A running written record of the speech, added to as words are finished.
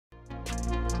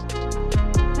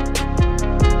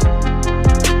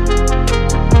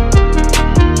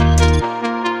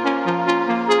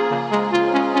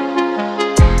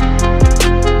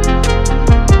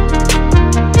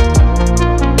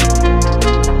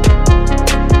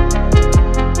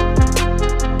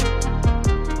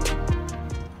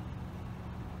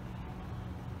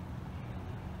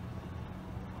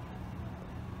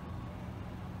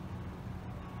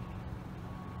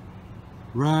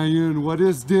Ryan, what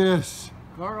is this?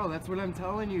 Carl, that's what I'm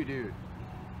telling you, dude.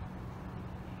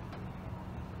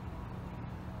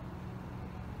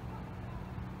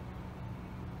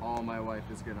 Oh, my wife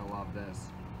is gonna love this.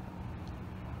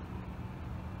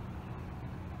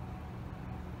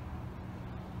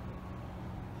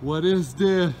 What is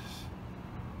this?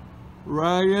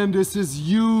 Ryan, this is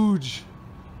huge.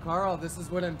 Carl, this is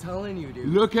what I'm telling you, dude.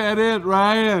 Look at it,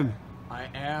 Ryan. I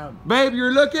am. Babe,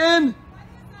 you're looking?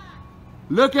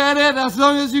 Look at it as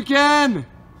long as you can.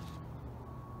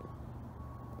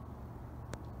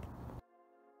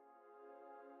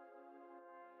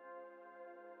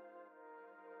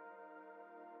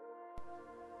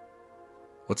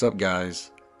 What's up,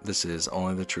 guys? This is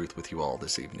Only the Truth with you all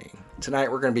this evening. Tonight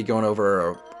we're going to be going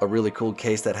over a really cool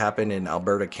case that happened in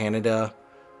Alberta, Canada.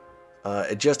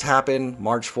 It just happened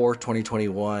March 4th,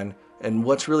 2021. And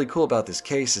what's really cool about this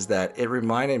case is that it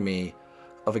reminded me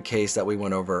of a case that we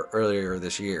went over earlier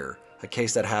this year. A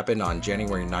case that happened on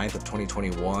January 9th of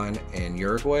 2021 in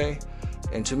Uruguay.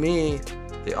 And to me,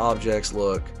 the objects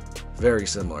look very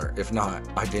similar, if not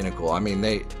identical. I mean,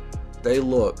 they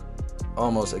look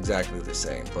almost exactly the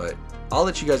same, but I'll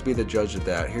let you guys be the judge of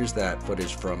that. Here's that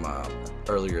footage from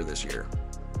earlier this year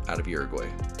out of Uruguay.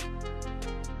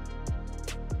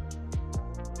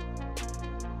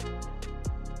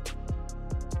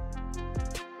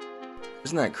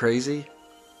 Isn't that crazy?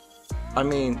 I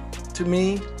mean, to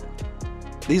me,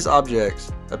 these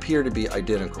objects appear to be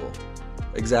identical,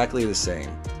 exactly the same.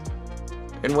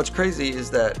 And what's crazy is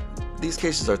that these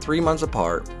cases are 3 months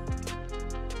apart,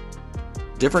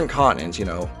 different continents. You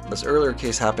know, this earlier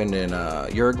case happened in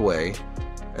Uruguay,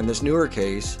 and this newer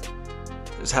case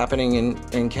is happening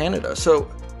in Canada. So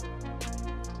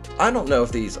I don't know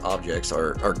if these objects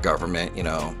are government, you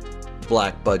know,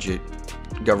 black budget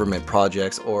government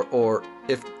projects, or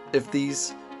if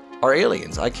these are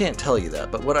aliens. I can't tell you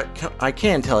that, but what I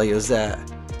can tell you is that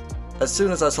as soon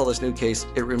as I saw this new case,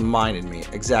 it reminded me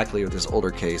exactly of this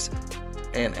older case,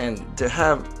 and to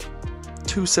have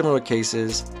two similar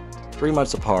cases 3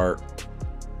 months apart,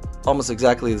 almost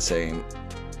exactly the same,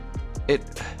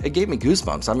 it gave me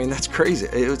goosebumps. I mean, that's crazy.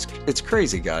 It's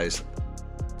crazy, guys.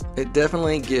 It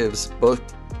definitely gives both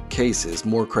cases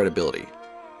more credibility.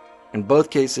 In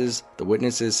both cases, the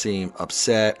witnesses seem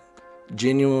upset,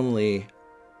 genuinely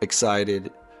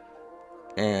excited,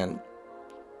 and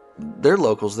they're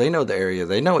locals. They know the area.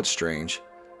 They know it's strange.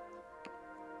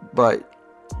 But,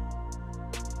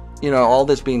 you know, all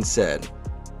this being said,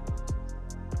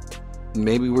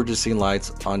 maybe we're just seeing lights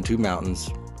on two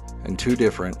mountains in two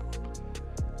different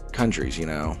countries, you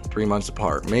know, 3 months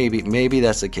apart. Maybe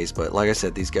that's the case, but like I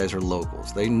said, these guys are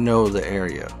locals. They know the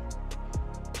area.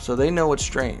 So they know it's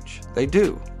strange. They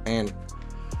do. And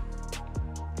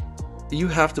you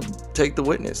have to take the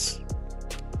witness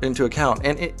into account.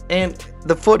 And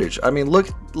the footage, I mean,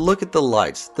 look at the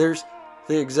lights. There's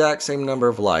the exact same number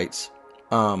of lights.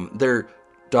 They're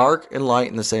dark and light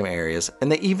in the same areas, and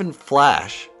they even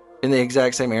flash in the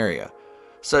exact same area.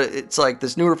 So it's like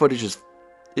this newer footage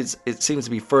it seems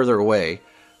to be further away,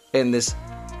 and this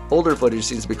older footage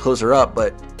seems to be closer up.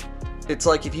 But it's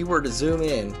like if you were to zoom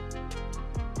in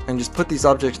and just put these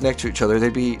objects next to each other,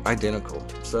 they'd be identical.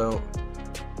 So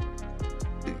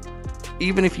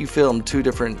even if you film two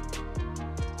different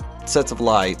sets of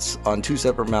lights on two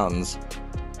separate mountains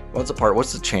months apart,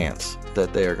 what's the chance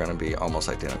that they are going to be almost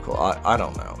identical? I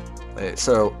don't know.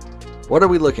 So what are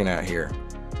we looking at here?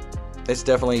 It's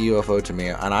definitely a UFO to me,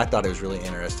 and I thought it was really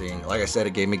interesting. Like I said,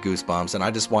 it gave me goosebumps, and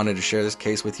I just wanted to share this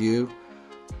case with you.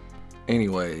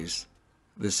 Anyways,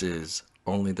 this is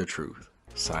Only the Truth,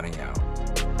 signing out.